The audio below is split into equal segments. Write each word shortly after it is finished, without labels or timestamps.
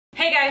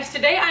Hey guys,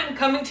 today I'm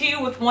coming to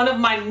you with one of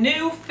my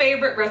new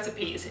favorite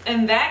recipes,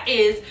 and that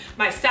is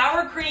my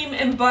sour cream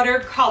and butter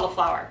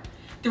cauliflower.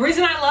 The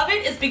reason I love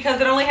it is because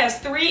it only has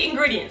 3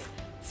 ingredients: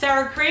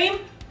 sour cream,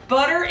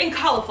 butter, and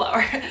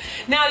cauliflower.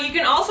 Now you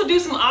can also do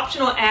some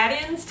optional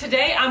add-ins.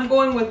 Today I'm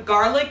going with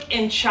garlic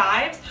and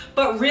chives,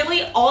 but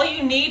really all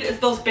you need is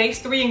those base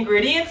 3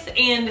 ingredients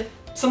and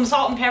some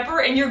salt and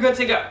pepper and you're good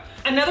to go.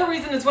 Another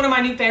reason it's one of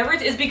my new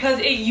favorites is because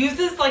it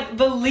uses like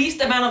the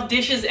least amount of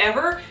dishes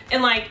ever,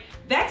 and like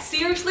that's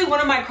seriously one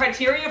of my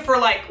criteria for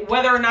like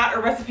whether or not a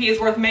recipe is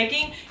worth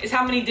making, is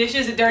how many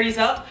dishes it dirties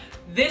up.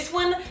 This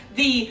one,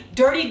 the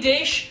dirty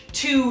dish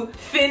to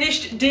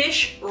finished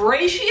dish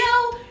ratio,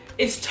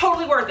 is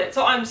totally worth it.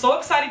 So I'm so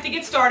excited to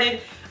get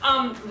started.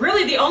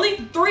 Really the only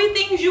 3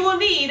 things you will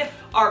need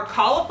are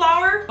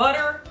cauliflower,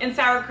 butter, and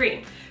sour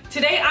cream.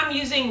 Today I'm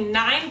using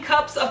 9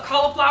 cups of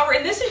cauliflower,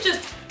 and this is just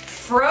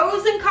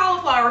frozen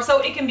cauliflower, so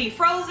it can be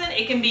frozen,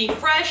 it can be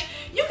fresh.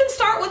 You can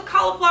start with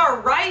cauliflower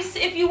rice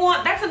if you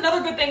want. That's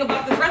another good thing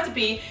about this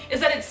recipe,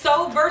 is that it's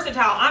so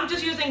versatile. I'm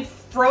just using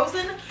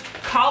frozen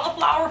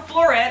cauliflower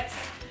florets,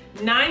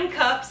 9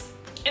 cups,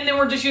 and then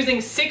we're just using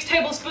 6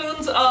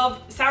 tablespoons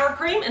of sour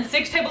cream and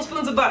 6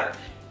 tablespoons of butter.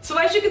 So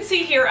as you can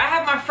see here, I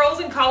have my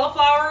frozen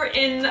cauliflower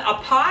in a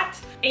pot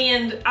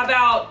and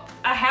about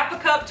a half a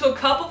cup to a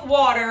cup of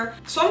water.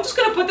 So I'm just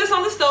gonna put this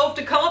on the stove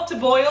to come up to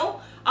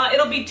boil.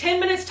 It'll be 10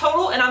 minutes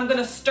total, and I'm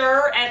gonna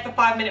stir at the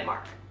 5-minute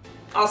mark.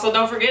 Also,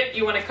 don't forget,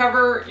 you wanna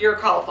cover your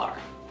cauliflower.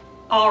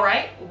 All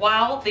right,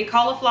 while the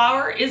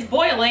cauliflower is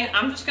boiling,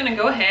 I'm just gonna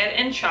go ahead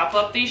and chop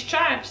up these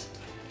chives.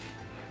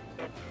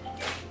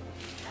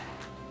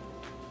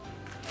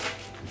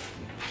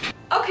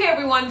 Okay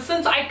everyone,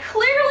 since I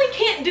clearly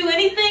can't do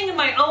anything in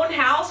my own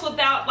house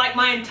without like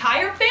my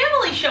entire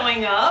family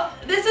showing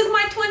up, this is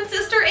my twin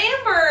sister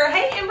Amber.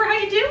 Hey Amber, how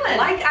you doing?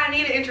 Like I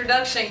need an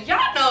introduction.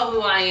 Y'all know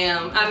who I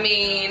am. I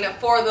mean,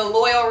 for the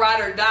loyal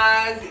ride or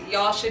dies,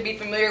 y'all should be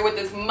familiar with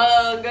this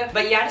mug.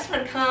 But yeah, I just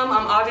want to come.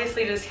 I'm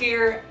obviously just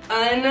here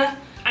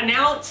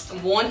unannounced,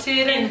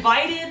 wanted,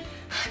 invited.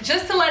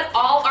 Just to let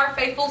all our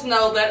faithfuls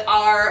know that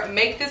our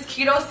Make This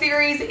Keto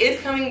series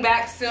is coming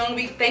back soon.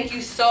 We thank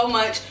you so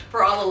much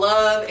for all the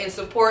love and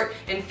support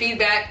and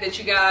feedback that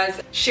you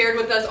guys shared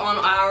with us on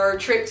our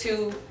trip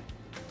to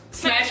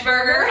Smash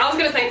Burger. I was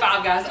gonna say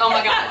Five Guys. Oh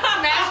my God,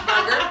 Smash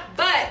Burger.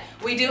 But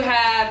we do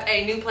have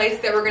a new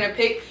place that we're gonna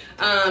pick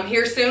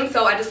here soon.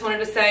 So I just wanted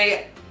to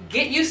say,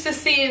 get used to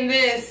seeing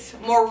this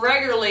more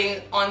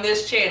regularly on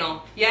this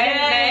channel.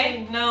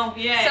 Yay? No,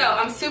 yay. So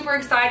I'm super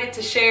excited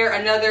to share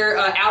another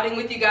outing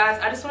with you guys.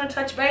 I just want to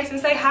touch base and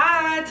say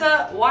hi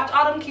to Watch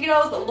Autumn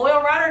Keto's the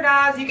loyal ride or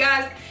dies. You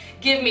guys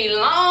give me line.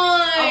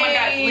 Oh my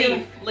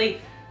God,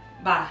 leave.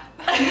 Bye.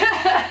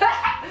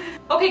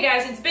 Okay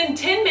guys, it's been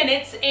 10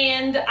 minutes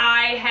and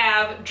I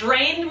have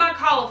drained my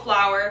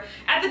cauliflower.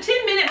 At the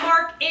 10-minute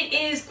mark, it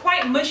is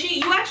quite mushy.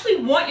 You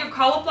actually want your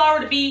cauliflower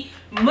to be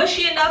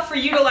mushy enough for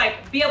you to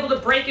like be able to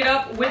break it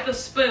up with a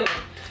spoon.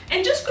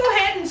 And just go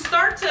ahead and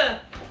start to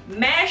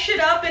mash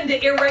it up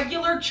into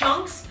irregular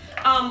chunks.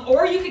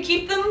 Or you could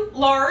keep them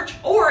large,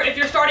 or if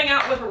you're starting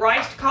out with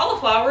riced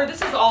cauliflower,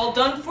 this is all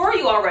done for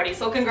you already,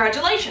 so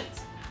congratulations.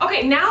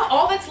 Okay, now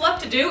all that's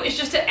left to do is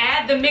just to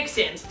add the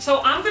mix-ins.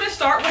 So I'm gonna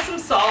start with some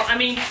salt. I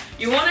mean,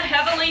 you wanna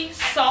heavily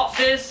salt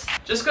this,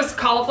 just because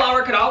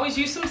cauliflower could always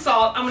use some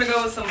salt. I'm gonna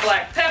go with some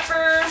black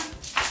pepper.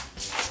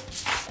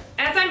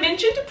 As I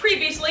mentioned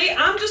previously,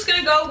 I'm just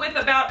gonna go with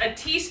about a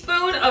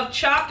teaspoon of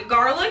chopped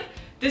garlic.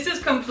 This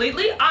is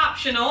completely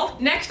optional.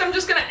 Next, I'm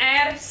just gonna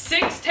add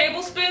 6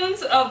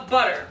 tablespoons of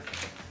butter.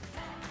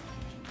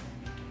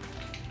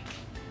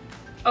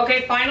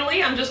 Okay,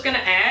 finally, I'm just gonna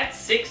add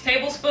 6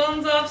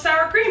 tablespoons of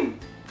sour cream.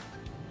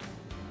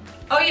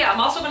 Oh yeah, I'm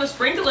also gonna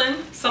sprinkle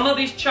in some of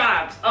these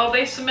chives. Oh,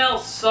 they smell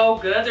so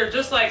good. They're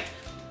just like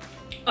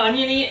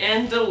oniony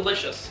and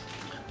delicious.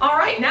 All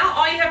right, now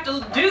all you have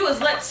to do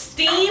is let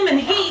steam and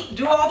heat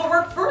do all the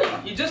work for you.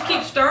 You just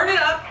keep stirring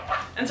it up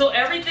until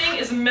everything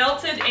is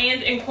melted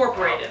and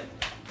incorporated.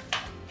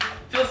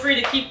 Feel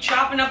free to keep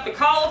chopping up the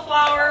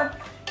cauliflower,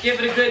 give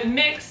it a good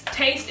mix,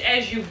 taste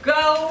as you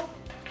go.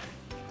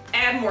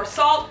 Add more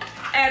salt,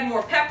 add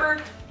more pepper.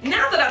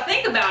 Now that I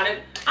think about it,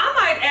 I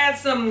might add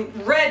some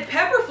red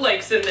pepper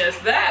flakes in this.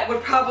 That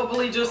would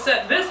probably just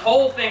set this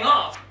whole thing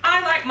off.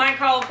 I like my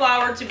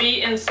cauliflower to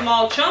be in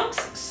small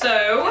chunks,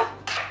 so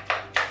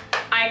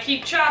I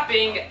keep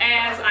chopping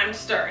as I'm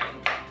stirring.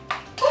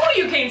 Oh,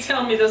 you can't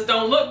tell me this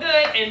don't look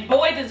good, and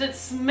boy does it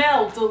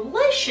smell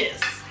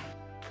delicious.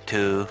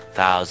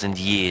 2,000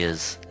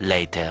 years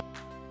later.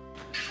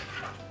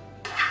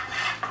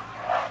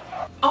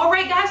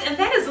 Alright guys, and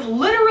that is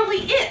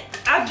literally it.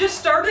 I've just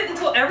stirred it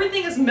until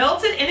everything is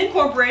melted and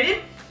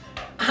incorporated.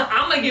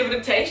 I'm gonna give it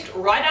a taste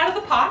right out of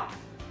the pot.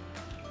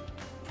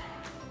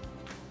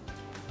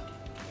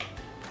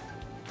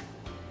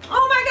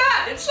 Oh my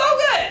God, it's so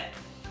good.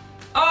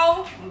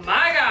 Oh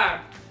my God.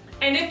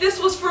 And if this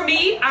was for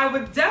me, I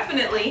would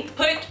definitely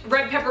put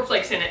red pepper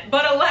flakes in it.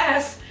 But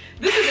alas,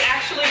 this is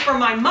actually for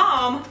my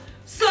mom.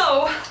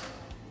 So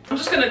I'm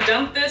just gonna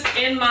dump this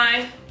in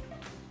my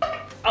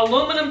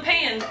aluminum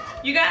pan.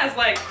 You guys,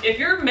 like, if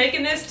you're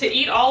making this to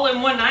eat all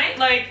in one night,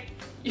 like,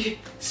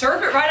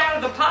 serve it right out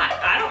of the pot.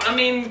 I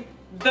mean,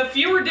 the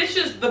fewer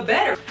dishes, the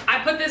better. I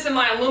put this in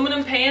my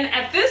aluminum pan.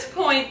 At this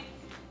point,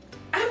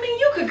 I mean,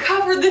 you could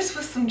cover this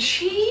with some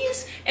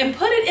cheese and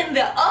put it in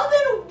the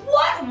oven.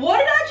 What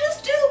did I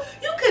just do?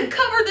 You could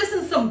cover this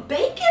in some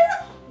bacon?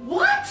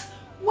 What?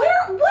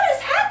 What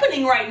is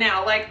happening right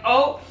now? Like,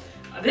 oh,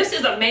 this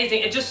is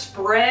amazing. It just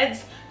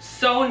spreads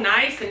so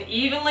nice and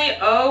evenly.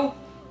 Oh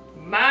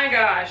my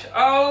gosh.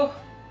 Oh,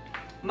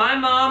 my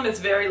mom is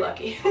very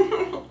lucky.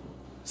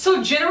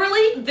 So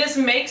generally, this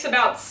makes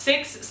about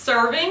 6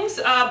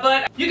 servings,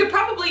 but you could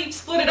probably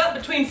split it up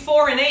between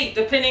 4 and 8,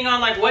 depending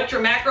on like what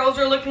your macros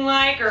are looking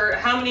like or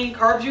how many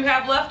carbs you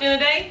have left in a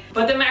day.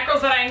 But the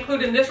macros that I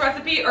include in this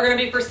recipe are gonna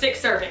be for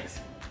 6 servings.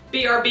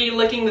 BRB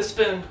licking the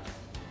spoon.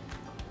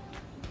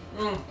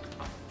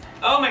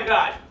 Oh my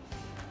God.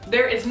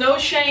 There is no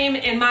shame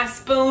in my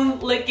spoon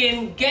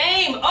licking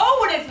game.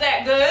 Oh, and it's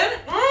that good.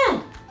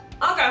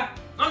 Okay,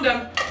 I'm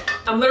done.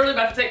 I'm literally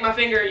about to take my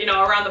finger, you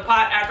know, around the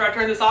pot after I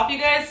turn this off, you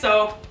guys.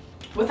 So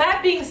with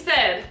that being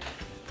said,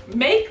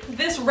 make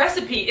this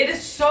recipe. It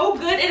is so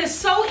good. It is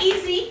so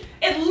easy.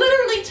 It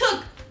literally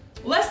took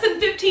less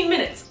than 15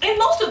 minutes. And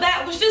most of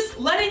that was just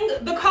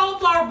letting the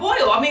cauliflower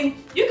boil. I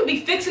mean, you could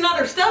be fixing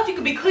other stuff. You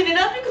could be cleaning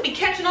up. You could be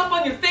catching up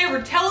on your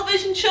favorite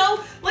television show.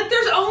 Like,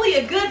 there's only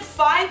a good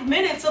 5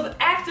 minutes of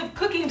active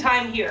cooking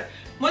time here.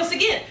 Once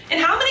again, and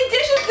how many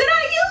dishes did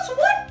I use?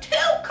 What, 2?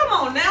 Come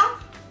on now.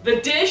 The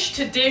dish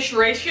to dish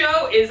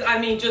ratio is, I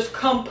mean, just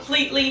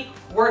completely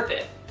worth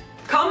it.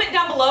 Comment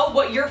down below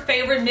what your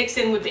favorite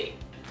mix-in would be.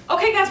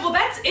 Okay guys, well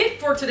that's it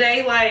for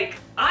today. Like,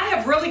 I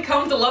have really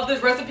come to love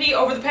this recipe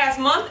over the past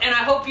month, and I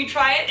hope you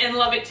try it and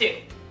love it too.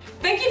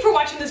 Thank you for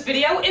watching this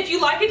video. If you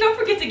like it, don't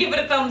forget to give it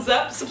a thumbs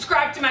up.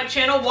 Subscribe to my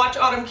channel, Watch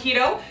Autumn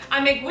Keto. I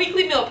make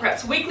weekly meal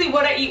preps, weekly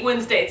What I Eat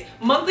Wednesdays,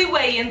 monthly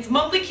weigh-ins,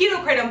 monthly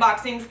keto crate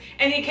unboxings,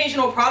 and the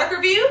occasional product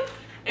review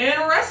and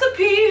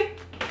recipe.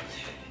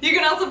 You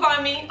can also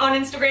find me on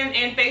Instagram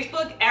and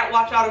Facebook at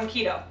Watch Autumn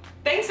Keto.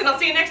 Thanks, and I'll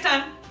see you next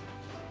time.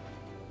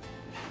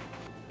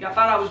 Y'all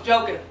thought I was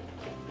joking.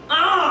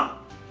 Ah!